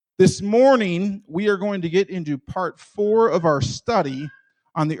This morning, we are going to get into part 4 of our study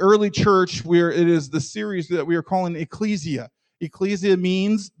on the early church, where it is the series that we are calling Ecclesia. Ecclesia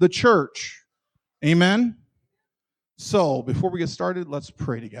means the church. Amen? So, before we get started, let's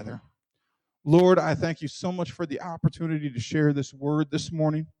pray together. Lord, I thank you so much for the opportunity to share this word this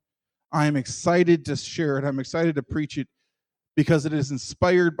morning. I am excited to share it. I'm excited to preach it because it is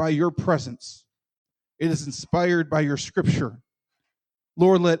inspired by your presence. It is inspired by your scripture.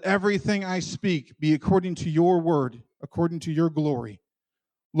 Lord, let everything I speak be according to your word, according to your glory.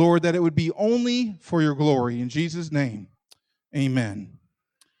 Lord, that it would be only for your glory. In Jesus' name, amen.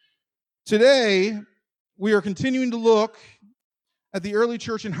 Today, we are continuing to look at the early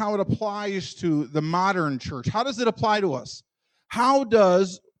church and how it applies to the modern church. How does it apply to us? How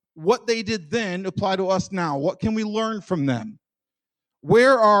does what they did then apply to us now? What can we learn from them?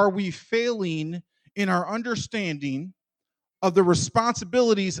 Where are we failing in our understanding of the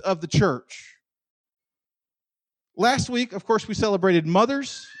responsibilities of the church? Last week, of course, we celebrated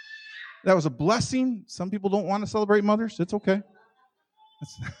mothers. That was a blessing. Some people don't want to celebrate mothers. It's okay.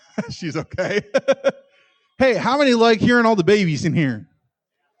 She's okay. Hey, how many like hearing all the babies in here?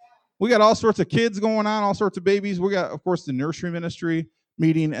 We got all sorts of kids going on, all sorts of babies. We got, of course, the nursery ministry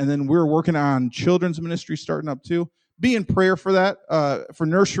meeting, and then we're working on children's ministry starting up too. Be in prayer for that, for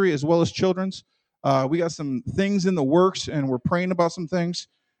nursery as well as children's. We got some things in the works, and we're praying about some things.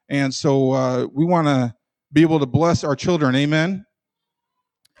 And so we want to be able to bless our children. Amen.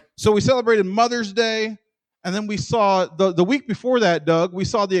 So we celebrated Mother's Day, and then we saw, the week before that, Doug, we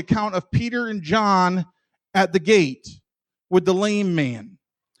saw the account of Peter and John at the gate with the lame man.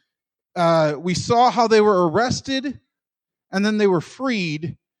 We saw how they were arrested, and then they were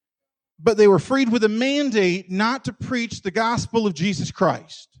freed, but they were freed with a mandate not to preach the gospel of Jesus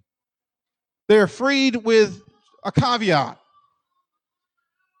Christ. They are freed with a caveat.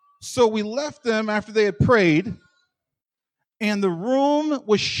 So we left them after they had prayed, and the room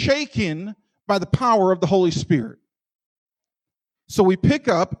was shaken by the power of the Holy Spirit. So we pick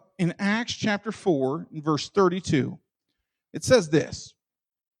up in Acts chapter 4, in verse 32. It says this: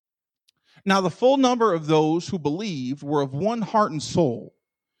 "Now the full number of those who believed were of one heart and soul,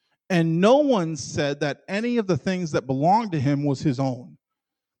 and no one said that any of the things that belonged to him was his own,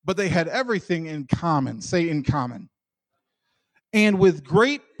 but they had everything in common." Say in common. "And with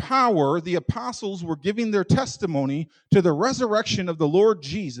great power the apostles were giving their testimony to the resurrection of the Lord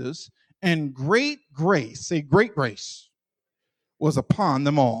Jesus, and great grace," say great grace, "was upon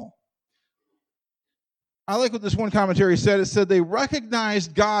them all." I like what this one commentary said. It said they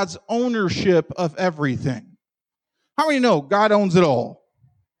recognized God's ownership of everything. How many know God owns it all?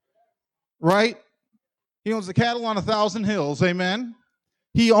 Right? He owns the cattle on 1,000 hills. Amen?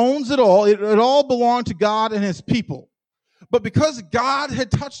 He owns it all. It all belonged to God and his people. But because God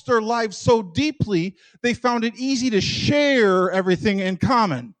had touched their lives so deeply, they found it easy to share everything in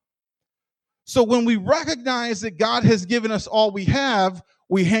common. So when we recognize that God has given us all we have,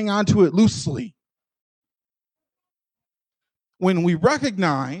 we hang on to it loosely. When we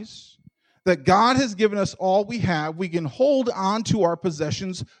recognize that God has given us all we have, we can hold on to our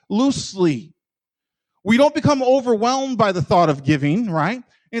possessions loosely. We don't become overwhelmed by the thought of giving, right?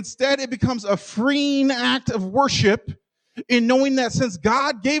 Instead, it becomes a freeing act of worship in knowing that since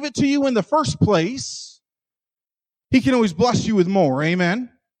God gave it to you in the first place, he can always bless you with more. Amen?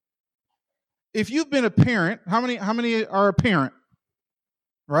 If you've been a parent, how many are a parent?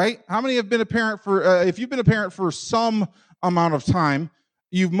 Right? How many have been a parent for, if you've been a parent for some amount of time,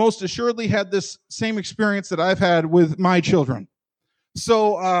 you've most assuredly had this same experience that I've had with my children.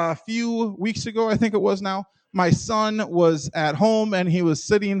 So a few weeks ago, I think it was now, my son was at home and he was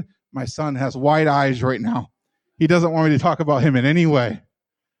sitting. My son has wide eyes right now. He doesn't want me to talk about him in any way.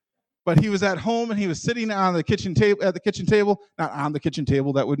 But he was at home and he was sitting on the kitchen table, at the kitchen table, not on the kitchen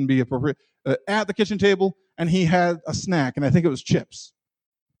table, that wouldn't be appropriate, at the kitchen table, and he had a snack, and I think it was chips.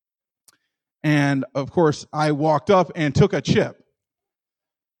 And of course, I walked up and took a chip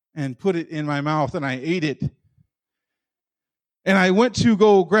and put it in my mouth, and I ate it. And I went to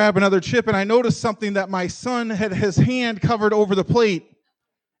go grab another chip, and I noticed something, that my son had his hand covered over the plate,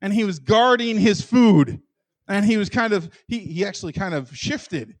 and he was guarding his food. And he was he actually kind of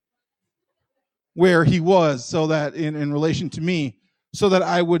shifted where he was, so that in relation to me, so that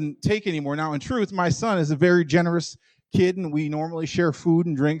I wouldn't take anymore. Now, in truth, my son is a very generous kid, and we normally share food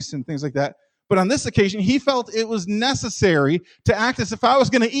and drinks and things like that. But on this occasion, he felt it was necessary to act as if I was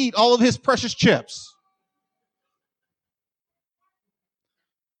going to eat all of his precious chips.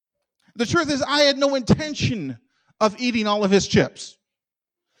 The truth is, I had no intention of eating all of his chips.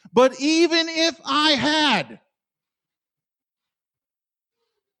 But even if I had,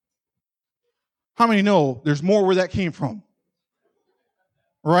 How many know there's more where that came from?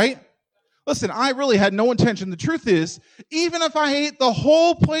 Right? Listen, I really had no intention. The truth is, even if I ate the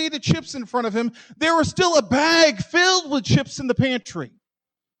whole plate of chips in front of him, there was still a bag filled with chips in the pantry.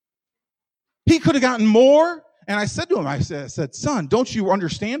 He could have gotten more. And I said to him, I said, son, don't you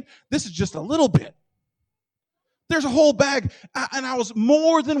understand? This is just a little bit. There's a whole bag. And I was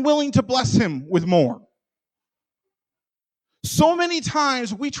more than willing to bless him with more. So many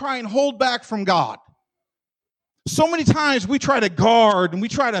times we try and hold back from God. So many times we try to guard and we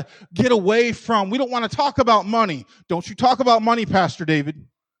try to get away from. We don't want to talk about money. Don't you talk about money, Pastor David.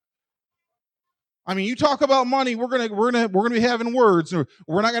 I mean, you talk about money, we're gonna be having words, or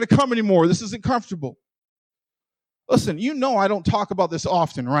we're not gonna come anymore. This isn't comfortable. Listen, you know I don't talk about this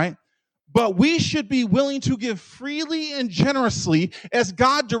often, right? But we should be willing to give freely and generously as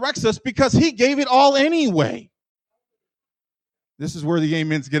God directs us, because he gave it all anyway. This is where the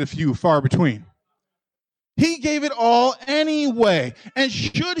amens get a few far between. He gave it all anyway. And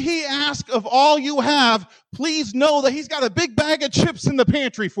should he ask of all you have, please know that he's got a big bag of chips in the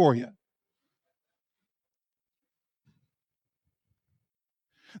pantry for you.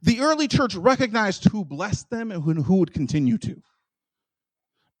 The early church recognized who blessed them and who would continue to.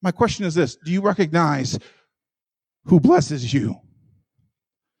 My question is this: do you recognize who blesses you?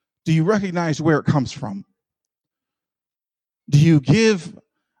 Do you recognize where it comes from? Do you give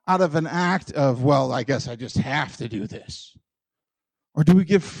out of an act of, well, I guess I just have to do this? Or do we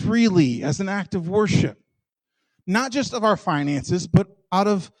give freely as an act of worship? Not just of our finances, but out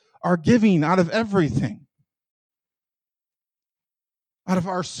of our giving, out of everything. Out of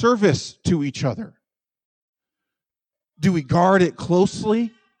our service to each other. Do we guard it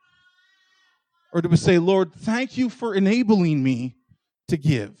closely? Or do we say, Lord, thank you for enabling me to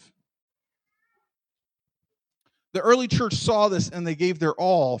give? The early church saw this and they gave their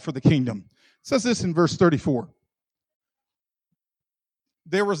all for the kingdom. It says this in verse 34.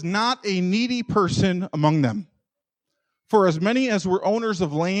 There was not a needy person among them, for as many as were owners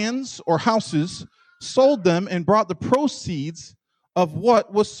of lands or houses sold them and brought the proceeds of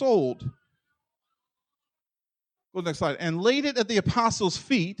what was sold. Go to the next slide. And laid it at the apostles'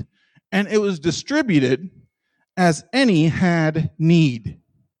 feet, and it was distributed as any had need.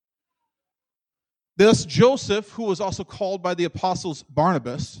 Thus Joseph, who was also called by the apostles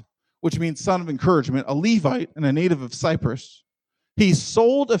Barnabas, which means son of encouragement, a Levite and a native of Cyprus, he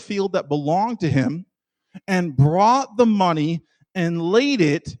sold a field that belonged to him and brought the money and laid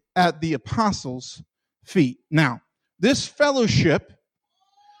it at the apostles' feet. Now, this fellowship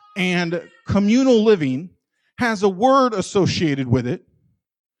and communal living has a word associated with it,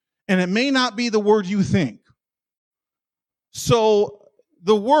 and it may not be the word you think. So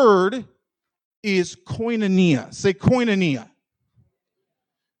the word is koinonia. Say koinonia.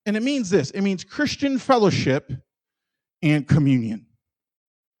 And it means this. It means Christian fellowship and communion.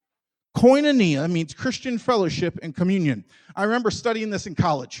 Koinonia means Christian fellowship and communion. I remember studying this in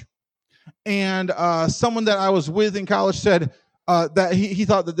college. And someone that I was with in college said that he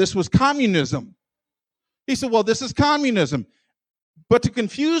thought that this was communism. He said, well, this is communism. But to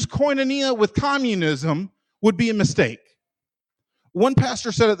confuse koinonia with communism would be a mistake. One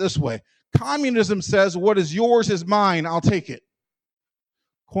pastor said it this way: communism says what is yours is mine, I'll take it.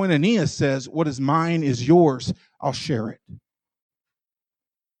 Koinonia says what is mine is yours, I'll share it.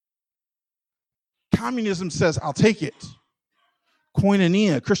 Communism says I'll take it.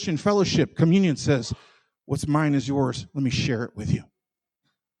 Koinonia, Christian fellowship, communion says what's mine is yours, let me share it with you.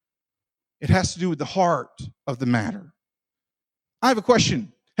 It has to do with the heart of the matter. I have a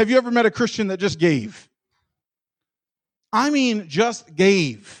question. Have you ever met a Christian that just gave? I mean, just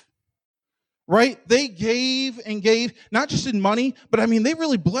gave. Right? They gave and gave, not just in money, but I mean, they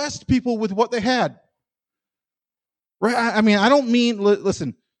really blessed people with what they had. Right? I mean, I don't mean,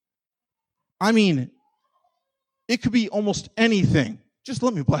 listen, I mean, it could be almost anything. Just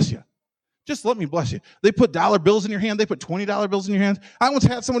let me bless you. Just let me bless you. They put dollar bills in your hand. They put $20 bills in your hand. I once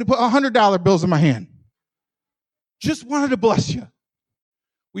had somebody put $100 bills in my hand. Just wanted to bless you.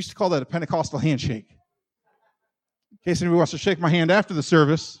 We used to call that a Pentecostal handshake. In case anybody wants to shake my hand after the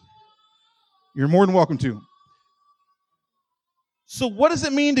service, you're more than welcome to. So what does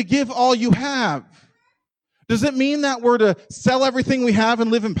it mean to give all you have? Does it mean that we're to sell everything we have and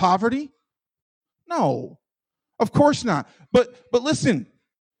live in poverty? No, of course not. But listen,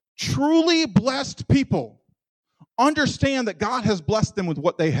 truly blessed people understand that God has blessed them with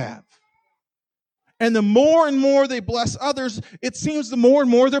what they have. And the more and more they bless others, it seems the more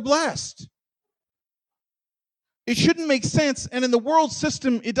and more they're blessed. It shouldn't make sense, and in the world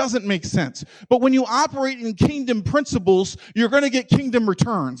system, it doesn't make sense. But when you operate in kingdom principles, you're going to get kingdom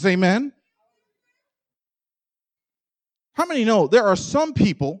returns. Amen? How many know there are some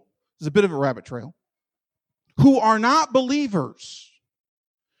people, there's a bit of a rabbit trail, who are not believers,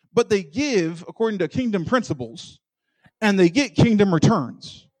 but they give according to kingdom principles, and they get kingdom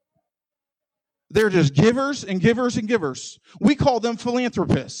returns. They're just givers and givers and givers. We call them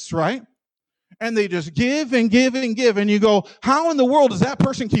philanthropists, right? And they just give and give and give. And you go, how in the world does that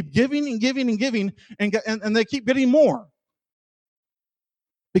person keep giving and giving and giving and they keep getting more?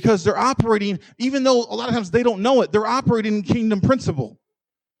 Because they're operating, even though a lot of times they don't know it, they're operating in kingdom principle.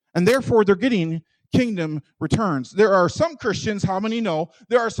 And therefore they're getting kingdom returns. There are some Christians, how many know,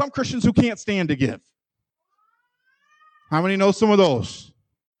 there are some Christians who can't stand to give. How many know some of those?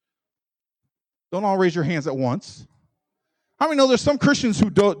 Don't all raise your hands at once. How many know there's some Christians who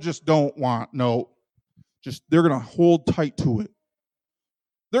don't want, they're going to hold tight to it.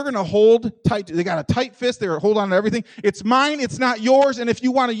 They're going to hold tight. They got a tight fist. They're hold on to everything. It's mine. It's not yours. And if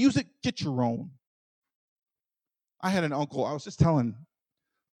you want to use it, get your own. I had an uncle. I was just telling.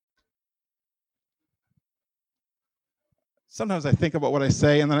 Sometimes I think about what I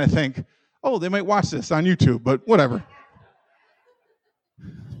say, and then I think, oh, they might watch this on YouTube, but whatever.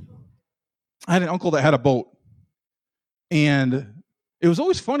 I had an uncle that had a boat. And it was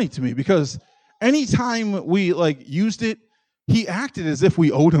always funny to me because anytime we used it, he acted as if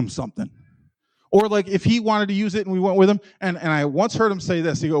we owed him something. Or if he wanted to use it and we went with him. And I once heard him say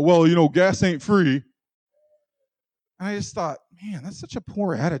this. He go, well, gas ain't free. And I just thought, man, that's such a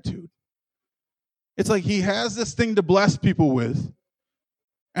poor attitude. It's like he has this thing to bless people with.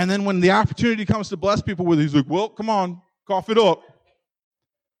 And then when the opportunity comes to bless people with, he's like, well, come on, cough it up.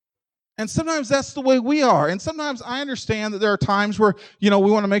 And sometimes that's the way we are. And sometimes I understand that there are times where, we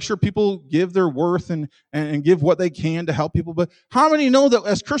want to make sure people give their worth and give what they can to help people. But how many know that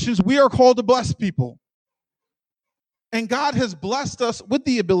as Christians, we are called to bless people? And God has blessed us with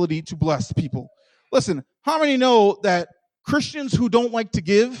the ability to bless people. Listen, how many know that Christians who don't like to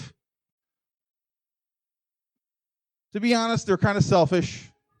give, to be honest, they're kind of selfish,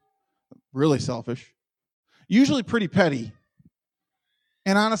 really selfish, usually pretty petty.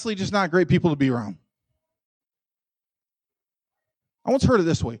 And honestly, just not great people to be around. I once heard it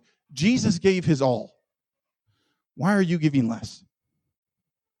this way. Jesus gave his all. Why are you giving less?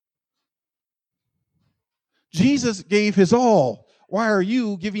 Jesus gave his all. Why are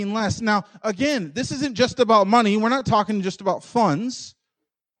you giving less? Now, again, this isn't just about money. We're not talking just about funds.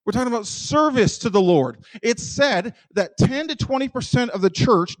 We're talking about service to the Lord. It's said that 10 to 20% of the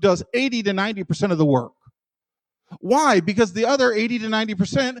church does 80 to 90% of the work. Why? Because the other 80 to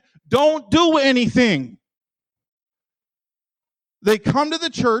 90% don't do anything. They come to the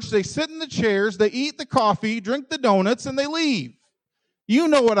church, they sit in the chairs, they eat the coffee, drink the donuts, and they leave. You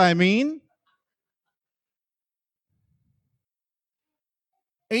know what I mean.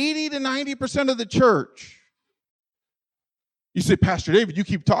 80 to 90% of the church. You say, Pastor David, you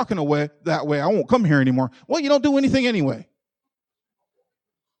keep talking that way, I won't come here anymore. Well, you don't do anything anyway.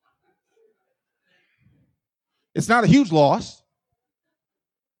 It's not a huge loss.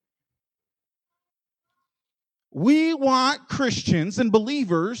 We want Christians and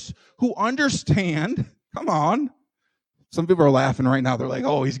believers who understand. Come on. Some people are laughing right now. They're like,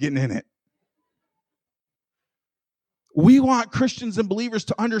 oh, he's getting in it. We want Christians and believers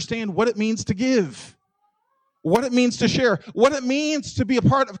to understand what it means to give, what it means to share, what it means to be a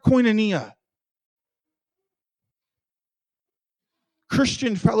part of koinonia,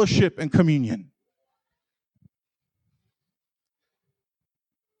 Christian fellowship and communion.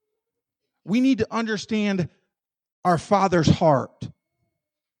 We need to understand our Father's heart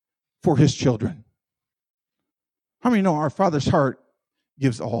for his children. How many know our Father's heart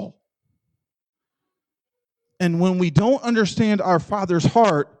gives all? And when we don't understand our Father's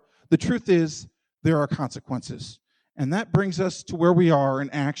heart, the truth is there are consequences. And that brings us to where we are in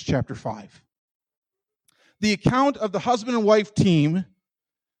Acts chapter 5. The account of the husband and wife team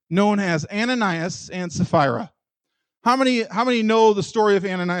known as Ananias and Sapphira. How many know the story of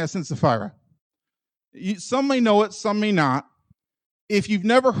Ananias and Sapphira? Some may know it, some may not. If you've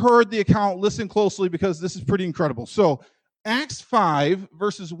never heard the account, listen closely because this is pretty incredible. So, Acts 5,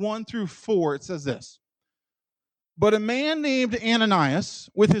 verses 1 through 4, it says this. But a man named Ananias,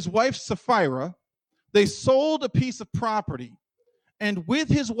 with his wife Sapphira, they sold a piece of property, and with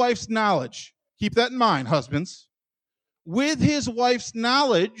his wife's knowledge, keep that in mind, husbands, with his wife's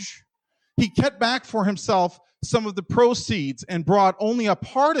knowledge, he kept back for himself some of the proceeds and brought only a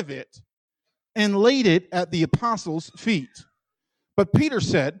part of it and laid it at the apostles' feet. But Peter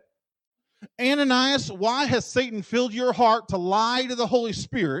said, Ananias, why has Satan filled your heart to lie to the Holy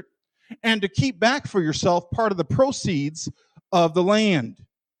Spirit and to keep back for yourself part of the proceeds of the land?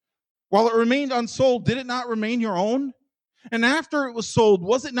 While it remained unsold, did it not remain your own? And after it was sold,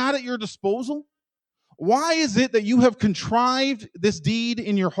 was it not at your disposal? Why is it that you have contrived this deed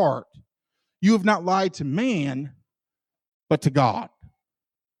in your heart? You have not lied to man, but to God.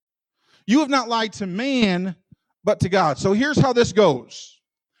 You have not lied to man, but to God. So here's how this goes.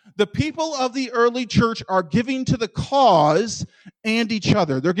 The people of the early church are giving to the cause and each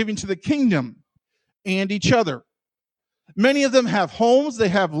other. They're giving to the kingdom and each other. Many of them have homes, they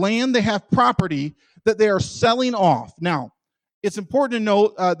have land, they have property that they are selling off. Now, it's important to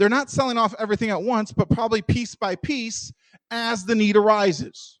note they're not selling off everything at once, but probably piece by piece as the need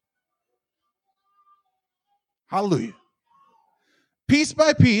arises. Hallelujah. Piece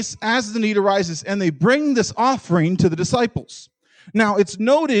by piece as the need arises, and they bring this offering to the disciples. Now, it's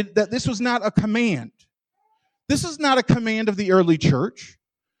noted that this was not a command. This is not a command of the early church.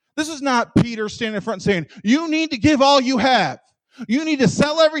 This is not Peter standing in front and saying, you need to give all you have. You need to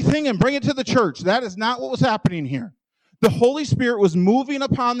sell everything and bring it to the church. That is not what was happening here. The Holy Spirit was moving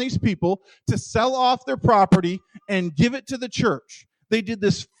upon these people to sell off their property and give it to the church. They did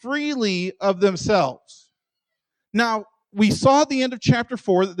this freely of themselves. Now, we saw at the end of chapter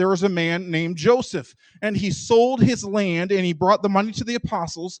 4 that there was a man named Joseph, and he sold his land, and he brought the money to the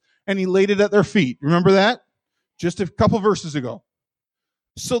apostles, and he laid it at their feet. Remember that? Just a couple verses ago.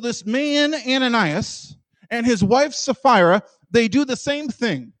 So this man, Ananias, and his wife, Sapphira, they do the same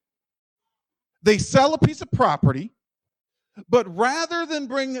thing. They sell a piece of property, but rather than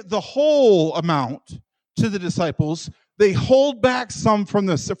bring the whole amount to the disciples, they hold back some for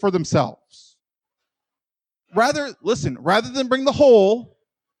themselves. Rather than bring the whole,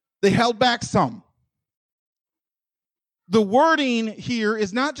 they held back some. The wording here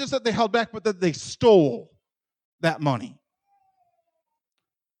is not just that they held back, but that they stole that money.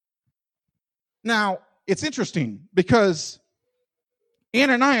 Now, it's interesting because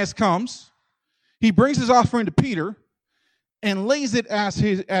Ananias comes, he brings his offering to Peter and lays it at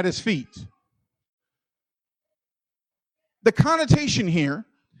his feet. The connotation here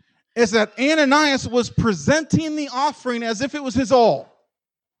is that Ananias was presenting the offering as if it was his all.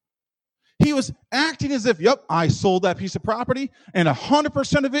 He was acting as if, yep, I sold that piece of property, and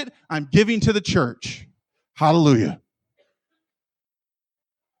 100% of it I'm giving to the church. Hallelujah.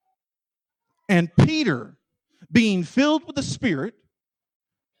 And Peter, being filled with the Spirit,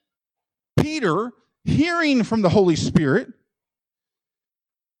 Peter, hearing from the Holy Spirit,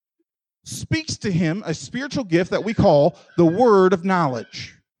 speaks to him a spiritual gift that we call the word of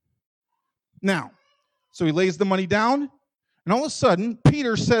knowledge. Now, so he lays the money down, and all of a sudden,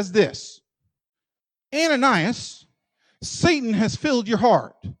 Peter says this, Ananias, Satan has filled your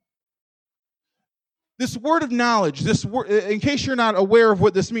heart. This word of knowledge, this word, in case you're not aware of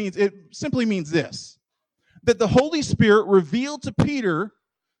what this means, it simply means this, that the Holy Spirit revealed to Peter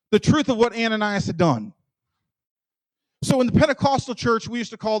the truth of what Ananias had done. So in the Pentecostal church, we used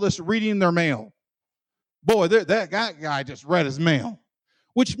to call this reading their mail. Boy, that guy just read his mail,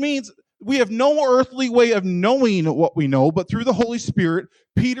 which means we have no earthly way of knowing what we know, but through the Holy Spirit,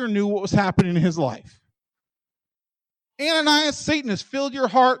 Peter knew what was happening in his life. Ananias, Satan has filled your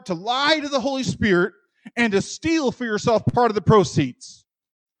heart to lie to the Holy Spirit and to steal for yourself part of the proceeds.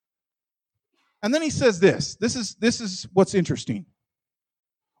 And then he says this is what's interesting.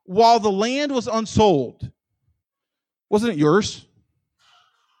 While the land was unsold, wasn't it yours?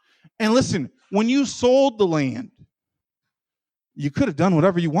 And listen, when you sold the land, you could have done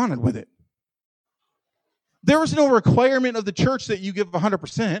whatever you wanted with it. There was no requirement of the church that you give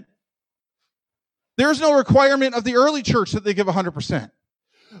 100%. There's no requirement of the early church that they give 100%.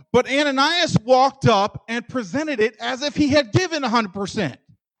 But Ananias walked up and presented it as if he had given 100%.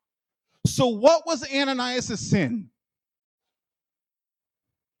 So what was Ananias' sin?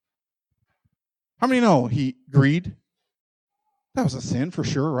 How many know he greed? That was a sin for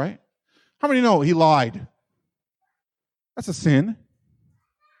sure, right? How many know he lied? That's a sin.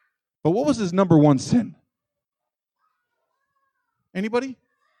 But what was his number one sin? Anybody?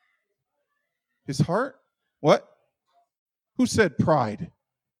 His heart? What? Who said pride?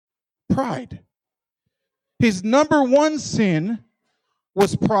 Pride. His number one sin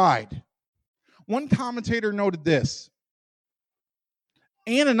was pride. One commentator noted this.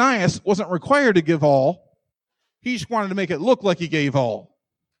 Ananias wasn't required to give all. He just wanted to make it look like he gave all.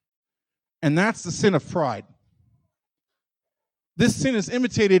 And that's the sin of pride. This sin is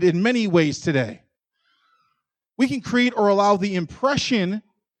imitated in many ways today. We can create or allow the impression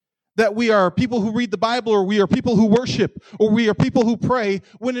that we are people who read the Bible, or we are people who worship, or we are people who pray,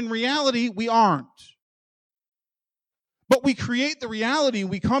 when in reality we aren't. But we create the reality.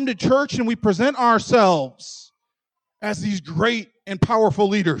 We come to church and we present ourselves as these great and powerful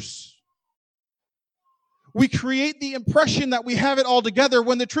leaders. We create the impression that we have it all together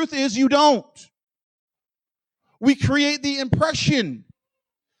when the truth is you don't. We create the impression,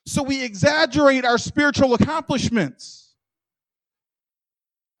 so we exaggerate our spiritual accomplishments.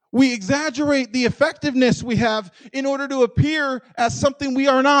 We exaggerate the effectiveness we have in order to appear as something we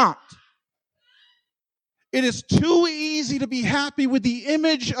are not. It is too easy to be happy with the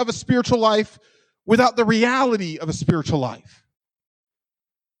image of a spiritual life without the reality of a spiritual life.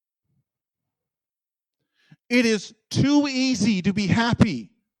 It is too easy to be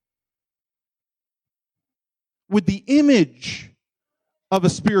happy with the image of a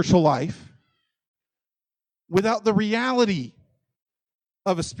spiritual life without the reality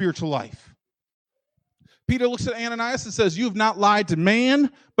of a spiritual life. Peter looks at Ananias and says, "You have not lied to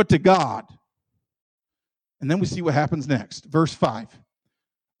man, but to God." And then we see what happens next. Verse 5.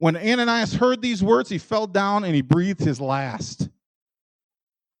 When Ananias heard these words, he fell down and he breathed his last.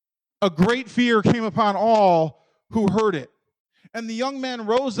 A great fear came upon all who heard it. And the young men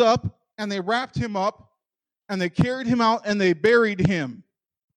rose up and they wrapped him up and they carried him out and they buried him.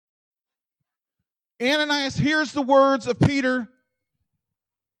 Ananias hears the words of Peter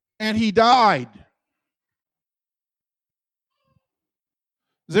and he died.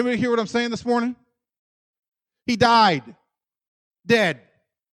 Does anybody hear what I'm saying this morning? He died. Dead.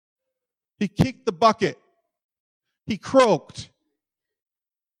 He kicked the bucket. He croaked.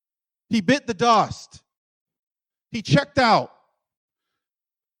 He bit the dust. He checked out.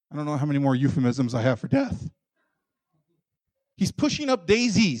 I don't know how many more euphemisms I have for death. He's pushing up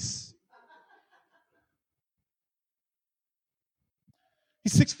daisies.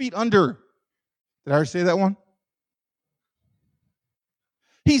 He's 6 feet under. Did I already say that one?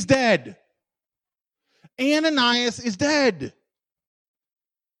 He's dead. Ananias is dead.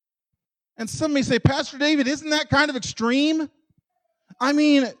 And some may say, Pastor David, isn't that kind of extreme? I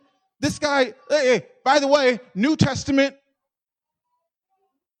mean, this guy, hey, by the way, New Testament.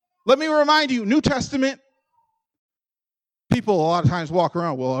 Let me remind you, New Testament. People a lot of times walk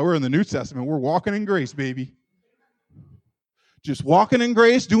around, well, we're in the New Testament. We're walking in grace, baby. Just walking in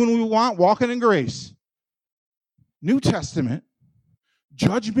grace, doing what we want, walking in grace. New Testament,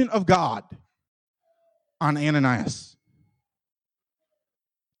 judgment of God on Ananias.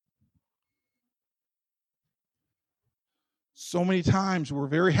 So many times we're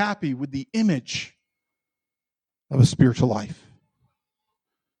very happy with the image of a spiritual life.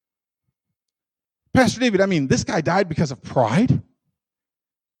 Pastor David, I mean, this guy died because of pride?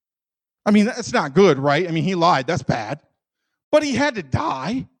 I mean, that's not good, right? I mean, he lied. That's bad. But he had to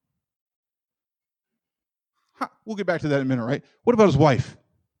die. We'll get back to that in a minute, right? What about his wife?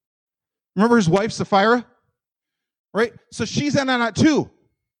 Remember his wife, Sapphira? Right? So she's in on it too.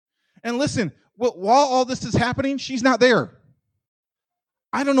 And listen, while all this is happening, she's not there.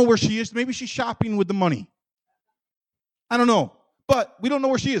 I don't know where she is. Maybe she's shopping with the money. I don't know. But we don't know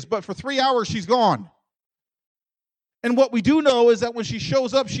where she is. But for 3 hours, she's gone. And what we do know is that when she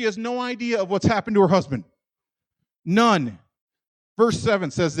shows up, she has no idea of what's happened to her husband. None. Verse 7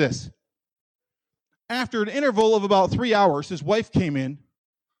 says this. After an interval of about 3 hours, his wife came in,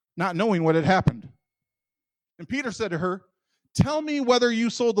 not knowing what had happened. And Peter said to her, "Tell me whether you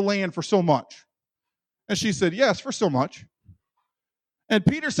sold the land for so much." And she said, "Yes, for so much." And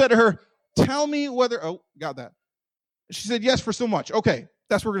Peter said to her, "Tell me whether," oh, got that. She said, "Yes, for so much." Okay,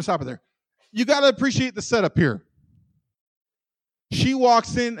 that's where we're going to stop it there. You got to appreciate the setup here. She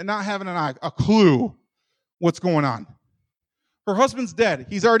walks in and not having a clue what's going on. Her husband's dead.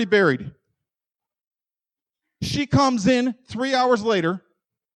 He's already buried. She comes in 3 hours later,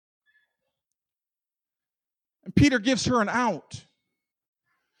 and Peter gives her an out.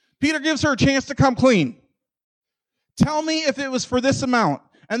 Peter gives her a chance to come clean. Tell me if it was for this amount.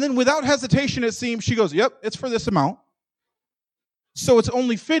 And then without hesitation, it seems, she goes, "Yep, it's for this amount." So it's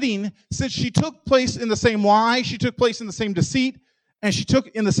only fitting, since she took place in the same lie, she took place in the same deceit, and she took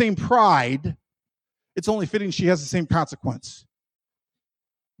in the same pride, it's only fitting she has the same consequence.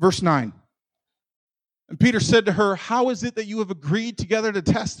 Verse 9. And Peter said to her, "How is it that you have agreed together to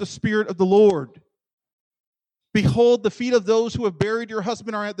test the Spirit of the Lord? Behold, the feet of those who have buried your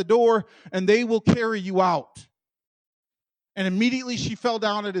husband are at the door, and they will carry you out." And immediately she fell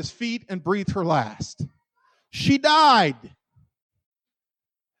down at his feet and breathed her last. She died.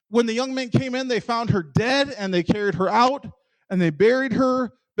 When the young men came in, they found her dead, and they carried her out, and they buried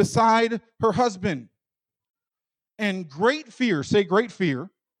her beside her husband. And great fear, say great fear,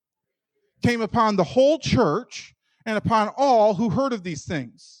 came upon the whole church and upon all who heard of these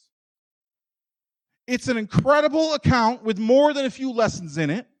things. It's an incredible account with more than a few lessons in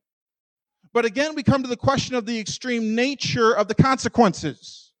it. But again, we come to the question of the extreme nature of the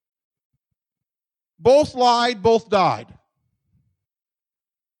consequences. Both lied, both died.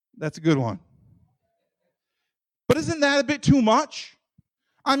 That's a good one. But isn't that a bit too much?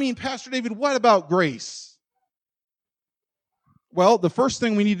 I mean, Pastor David, what about grace? Well, the first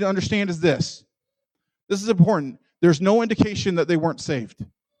thing we need to understand is this. This is important. There's no indication that they weren't saved.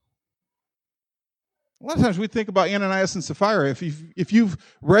 A lot of times we think about Ananias and Sapphira. If you've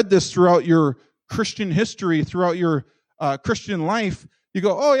read this throughout your Christian history, throughout your Christian life, you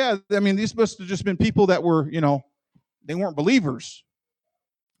go, oh yeah, I mean, these must have just been people that were, they weren't believers.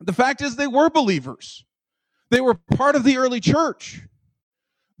 The fact is they were believers. They were part of the early church.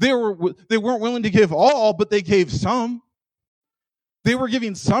 They weren't willing to give all, but they gave some. They were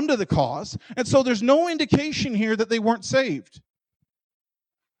giving some to the cause. And so there's no indication here that they weren't saved.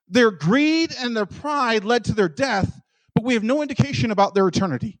 Their greed and their pride led to their death, but we have no indication about their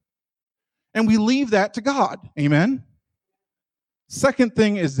eternity. And we leave that to God. Amen? Second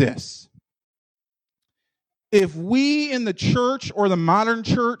thing is this. If we in the church or the modern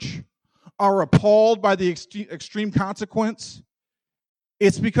church are appalled by the extreme consequence,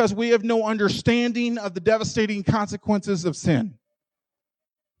 it's because we have no understanding of the devastating consequences of sin.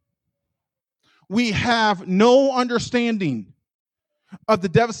 We have no understanding of the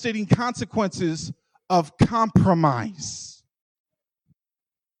devastating consequences of compromise.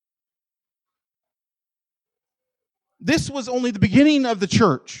 This was only the beginning of the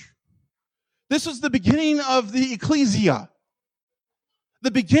church. This was the beginning of the ecclesia,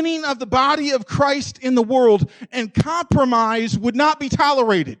 the beginning of the body of Christ in the world, and compromise would not be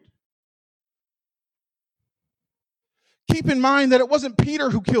tolerated. Keep in mind that it wasn't Peter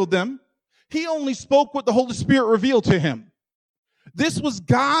who killed them. He only spoke what the Holy Spirit revealed to him. This was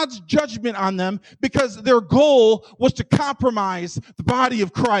God's judgment on them because their goal was to compromise the body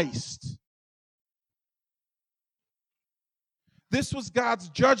of Christ. This was God's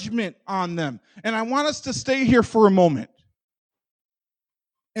judgment on them. And I want us to stay here for a moment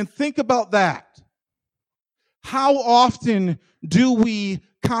and think about that. How often do we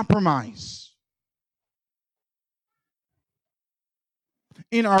compromise?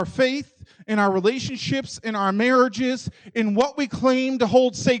 In our faith, in our relationships, in our marriages, in what we claim to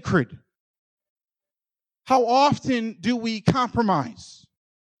hold sacred. How often do we compromise?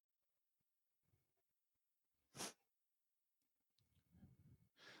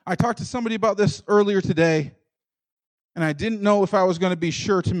 I talked to somebody about this earlier today, and I didn't know if I was going to be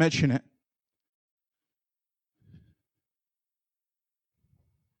sure to mention it.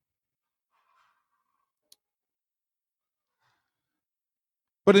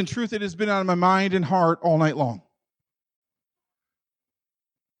 But in truth, it has been on my mind and heart all night long.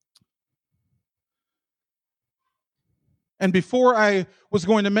 And before I was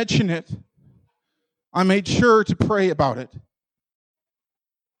going to mention it, I made sure to pray about it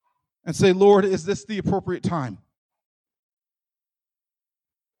and say, Lord, is this the appropriate time?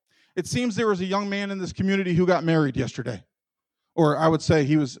 It seems there was a young man in this community who got married yesterday. Or I would say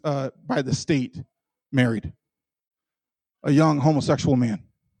he was by the state married. A young homosexual man.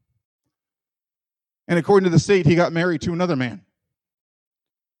 And according to the state, he got married to another man.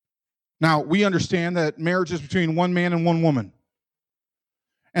 Now, we understand that marriage is between one man and one woman.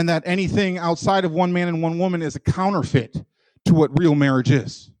 And that anything outside of one man and one woman is a counterfeit to what real marriage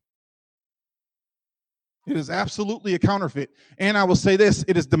is. It is absolutely a counterfeit. And I will say this,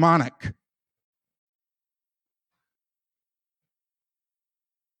 it is demonic.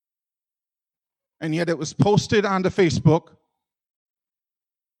 And yet it was posted onto Facebook.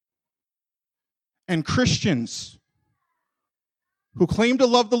 And Christians who claim to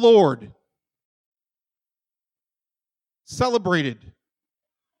love the Lord celebrated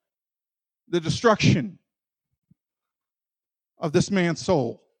the destruction of this man's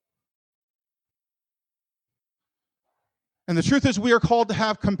soul. And the truth is, we are called to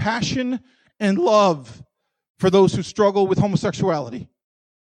have compassion and love for those who struggle with homosexuality.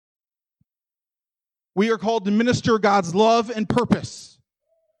 We are called to minister God's love and purpose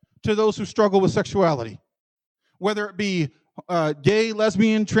to those who struggle with sexuality. Whether it be gay,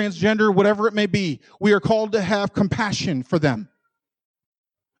 lesbian, transgender, whatever it may be, we are called to have compassion for them.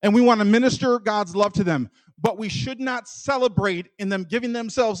 And we want to minister God's love to them. But we should not celebrate in them giving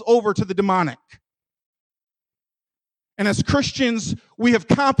themselves over to the demonic. And as Christians, we have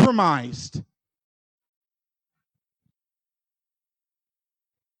compromised.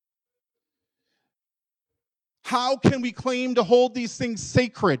 How can we claim to hold these things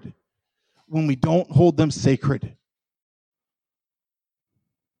sacred when we don't hold them sacred?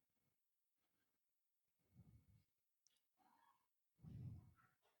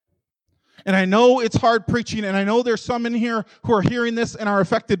 And I know it's hard preaching, and I know there's some in here who are hearing this and are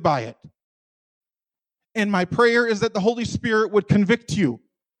affected by it. And my prayer is that the Holy Spirit would convict you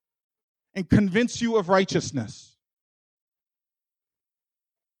and convince you of righteousness.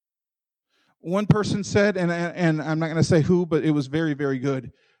 One person said, and I'm not going to say who, but it was very, very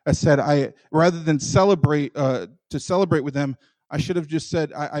good. I said, rather than celebrate with them, I should have just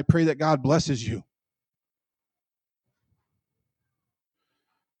said, I pray that God blesses you.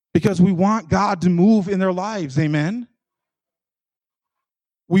 Because we want God to move in their lives, amen?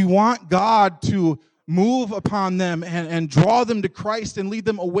 We want God to move upon them and draw them to Christ and lead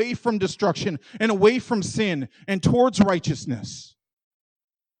them away from destruction and away from sin and towards righteousness.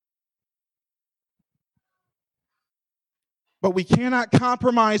 But we cannot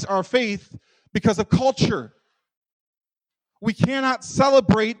compromise our faith because of culture. We cannot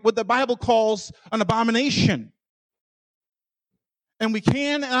celebrate what the Bible calls an abomination. And we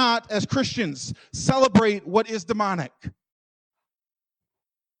cannot, as Christians, celebrate what is demonic.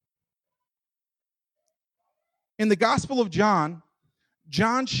 In the Gospel of John,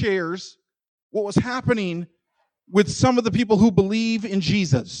 John shares what was happening with some of the people who believe in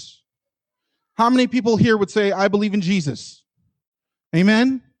Jesus. How many people here would say, I believe in Jesus?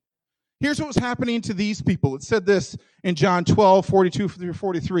 Amen? Here's what was happening to these people. It said this in John 12, 42 through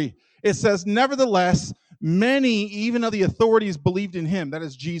 43. It says, nevertheless, many, even of the authorities, believed in him, that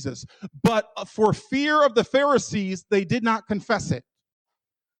is Jesus. But for fear of the Pharisees, they did not confess it.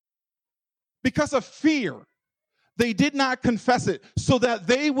 Because of fear, they did not confess it, so that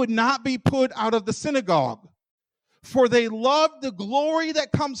they would not be put out of the synagogue. For they loved the glory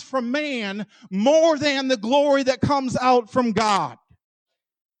that comes from man more than the glory that comes out from God.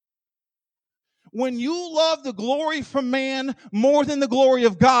 When you love the glory from man more than the glory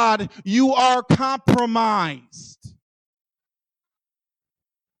of God, you are compromised.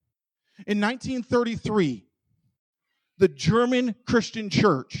 In 1933, the German Christian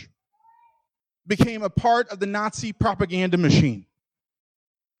church became a part of the Nazi propaganda machine.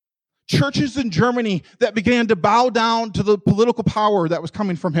 Churches in Germany that began to bow down to the political power that was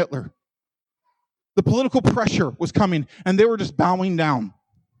coming from Hitler. The political pressure was coming, and they were just bowing down.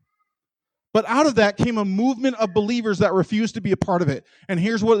 But out of that came a movement of believers that refused to be a part of it. And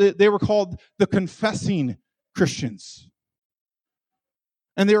here's what they were called: the confessing Christians.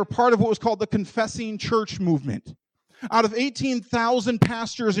 And they were part of what was called the confessing church movement. Out of 18,000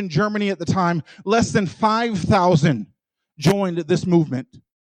 pastors in Germany at the time, less than 5,000 joined this movement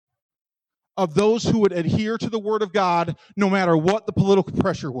of those who would adhere to the Word of God no matter what the political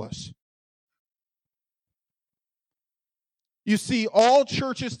pressure was. You see, all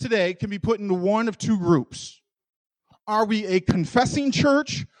churches today can be put into one of two groups. Are we a confessing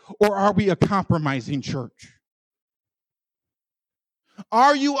church or are we a compromising church?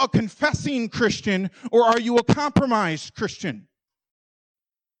 Are you a confessing Christian or are you a compromised Christian?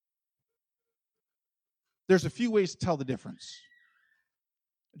 There's a few ways to tell the difference.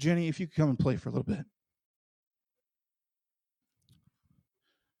 Jenny, if you could come and play for a little bit.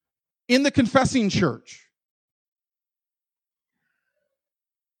 In the confessing church,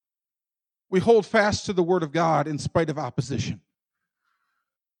 we hold fast to the Word of God in spite of opposition.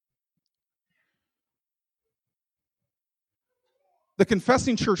 The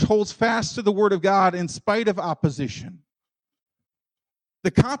confessing church holds fast to the Word of God in spite of opposition.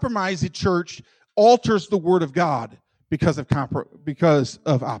 The compromising church alters the Word of God because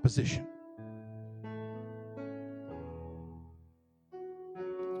of opposition.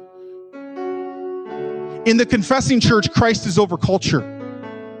 In the confessing church, Christ is over culture.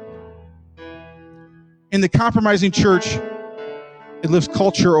 In the compromising church, it lives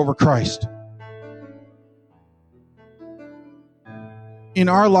culture over Christ. In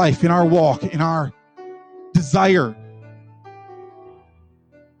our life, in our walk, in our desire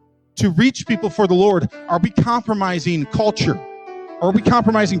to reach people for the Lord, are we compromising culture? Or are we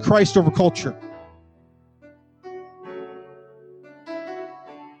compromising Christ over culture?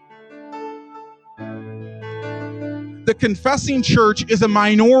 The confessing church is a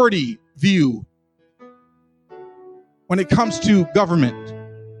minority view when it comes to government.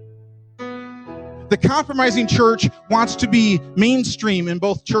 The compromising church wants to be mainstream in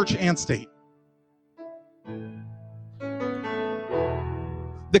both church and state.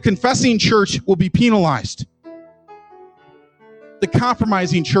 The confessing church will be penalized. The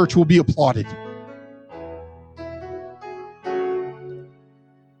compromising church will be applauded.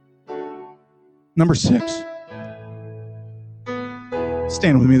 Number 6.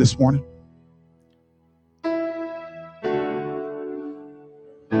 Stand with me this morning.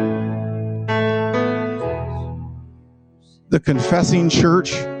 The confessing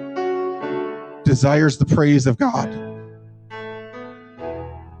church desires the praise of God.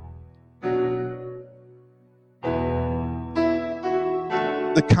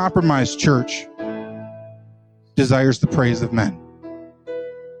 The compromised church desires the praise of men.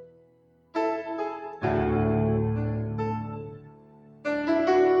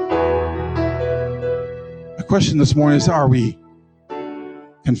 The question this morning is, are we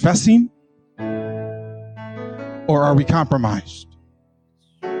confessing or are we compromised?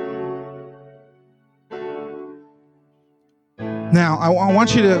 Now, I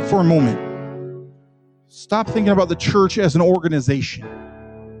want you to, for a moment, stop thinking about the church as an organization.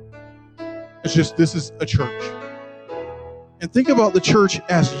 It's just, this is a church. And think about the church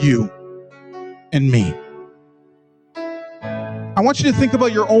as you and me. I want you to think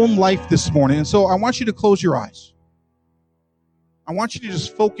about your own life this morning. And so I want you to close your eyes. I want you to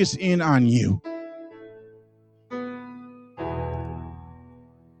just focus in on you.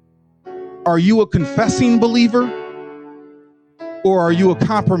 Are you a confessing believer? Or are you a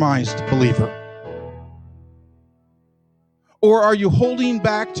compromised believer? Or are you holding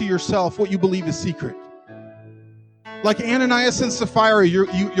back to yourself what you believe is secret? Like Ananias and Sapphira,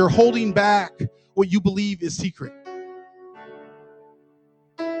 you're holding back what you believe is secret.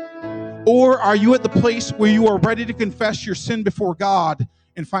 Or are you at the place where you are ready to confess your sin before God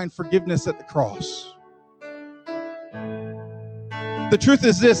and find forgiveness at the cross? The truth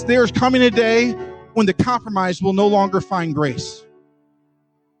is this: there is coming a day when the compromised will no longer find grace.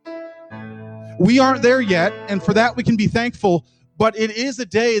 We aren't there yet, and for that we can be thankful, but it is a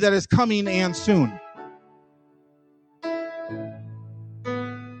day that is coming and soon.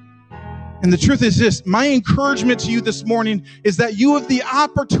 And the truth is this: my encouragement to you this morning is that you have the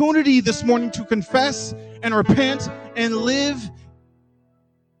opportunity this morning to confess and repent and live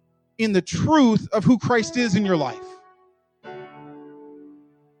in the truth of who Christ is in your life.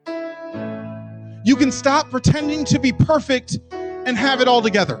 You can stop pretending to be perfect and have it all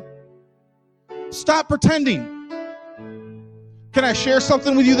together. Stop pretending. Can I share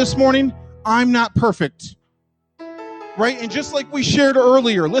something with you this morning? I'm not perfect. Right? And just like we shared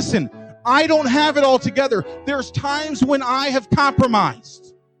earlier, listen, I don't have it all together. There's times when I have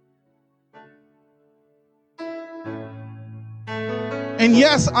compromised. And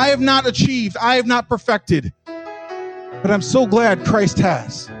yes, I have not achieved, I have not perfected, but I'm so glad Christ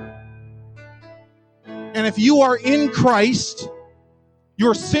has. And if you are in Christ,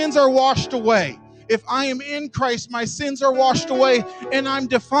 your sins are washed away. If I am in Christ, my sins are washed away, and I'm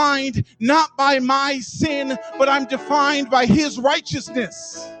defined not by my sin, but I'm defined by His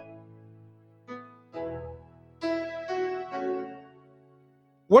righteousness.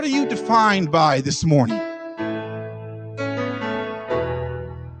 What are you defined by this morning?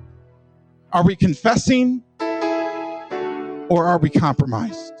 Are we confessing or are we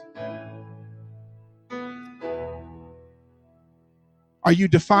compromised? Are you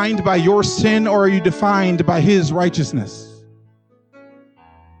defined by your sin or are you defined by His righteousness?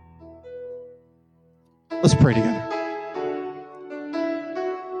 Let's pray together.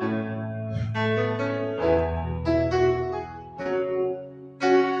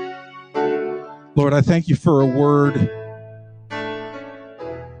 Lord, I thank you for a word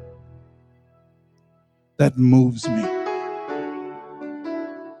that moves me.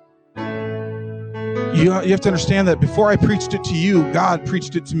 You have to understand that before I preached it to you, God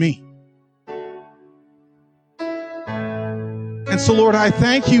preached it to me. And so, Lord, I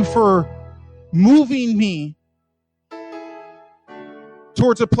thank you for moving me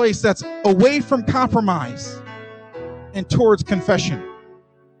towards a place that's away from compromise and towards confession.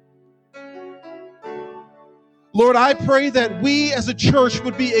 Lord, I pray that we as a church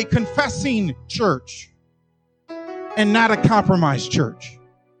would be a confessing church and not a compromised church.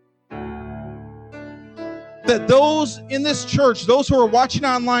 That those in this church, those who are watching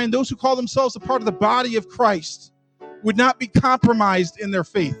online, those who call themselves a part of the body of Christ, would not be compromised in their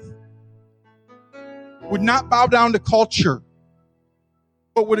faith, would not bow down to culture,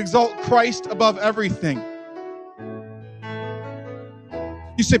 but would exalt Christ above everything.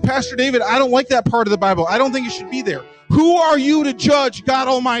 You say, Pastor David, I don't like that part of the Bible. I don't think it should be there. Who are you to judge God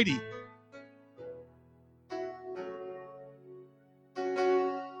Almighty?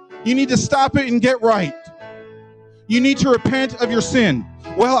 You need to stop it and get right. You need to repent of your sin.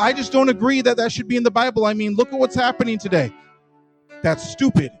 Well, I just don't agree that that should be in the Bible. I mean, look at what's happening today. That's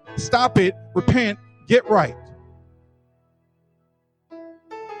stupid. Stop it, repent, get right.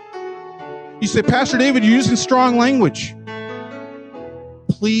 You say, Pastor David, you're using strong language.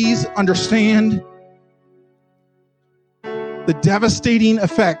 Please understand the devastating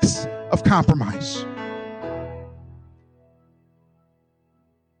effects of compromise.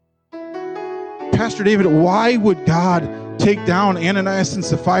 Pastor David, why would God take down Ananias and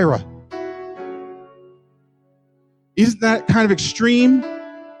Sapphira? Isn't that kind of extreme?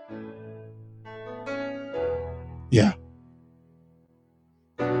 Yeah.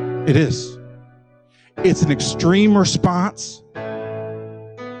 It is. It's an extreme response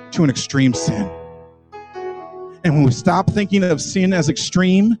to an extreme sin. And when we stop thinking of sin as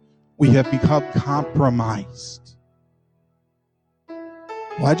extreme, we have become compromised.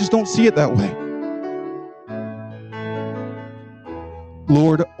 Well, I just don't see it that way.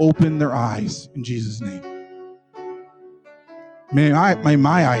 Lord, open their eyes in Jesus' name. May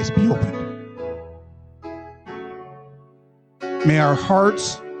my eyes be opened. May our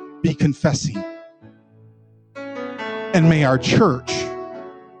hearts be confessing. And may our church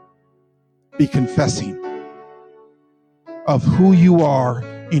be confessing of who you are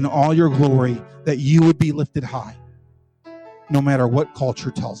in all your glory, that you would be lifted high, no matter what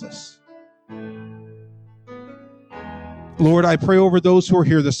culture tells us. Lord, I pray over those who are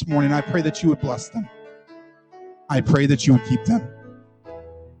here this morning. I pray that you would bless them. I pray that you would keep them.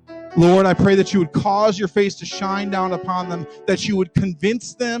 Lord, I pray that you would cause your face to shine down upon them, that you would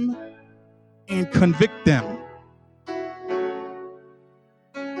convince them and convict them.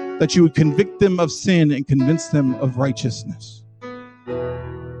 That you would convict them of sin and convince them of righteousness.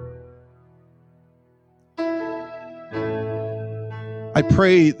 I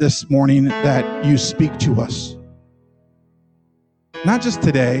pray this morning that you speak to us. Not just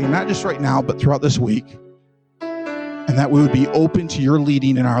today, not just right now, but throughout this week. And that we would be open to your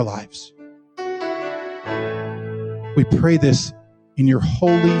leading in our lives. We pray this in your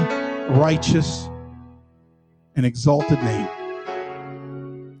holy, righteous, and exalted name.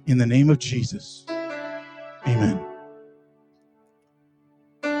 In the name of Jesus. Amen.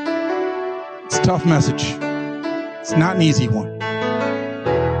 It's a tough message. It's not an easy one.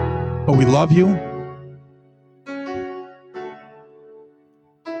 But we love you.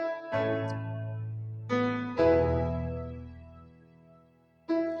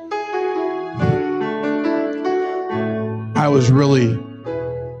 I was really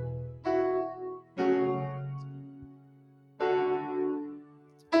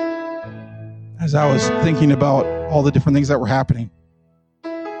as I was thinking about all the different things that were happening.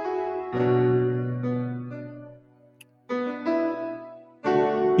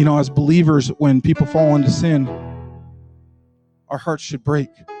 You know, as believers, when people fall into sin, our hearts should break.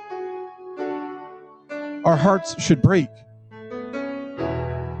 Our hearts should break.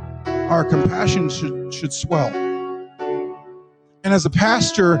 Our compassion should swell. And as a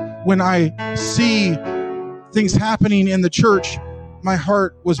pastor, when I see things happening in the church, my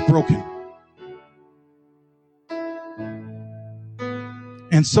heart was broken.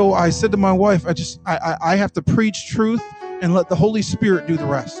 And so I said to my wife, I have to preach truth and let the Holy Spirit do the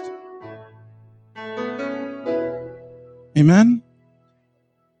rest. Amen?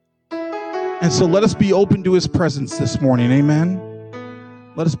 And so let us be open to his presence this morning. Amen?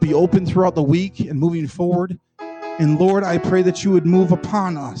 Let us be open throughout the week and moving forward. And Lord, I pray that you would move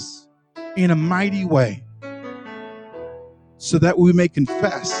upon us in a mighty way so that we may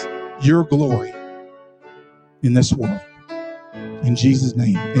confess your glory in this world. In Jesus'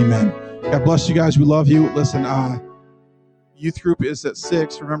 name, amen. God bless you guys. We love you. Listen, youth group is at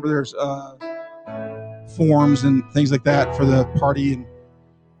 6. Remember, there's forms and things like that for the party. And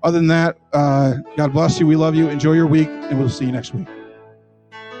other than that, God bless you. We love you. Enjoy your week, and we'll see you next week.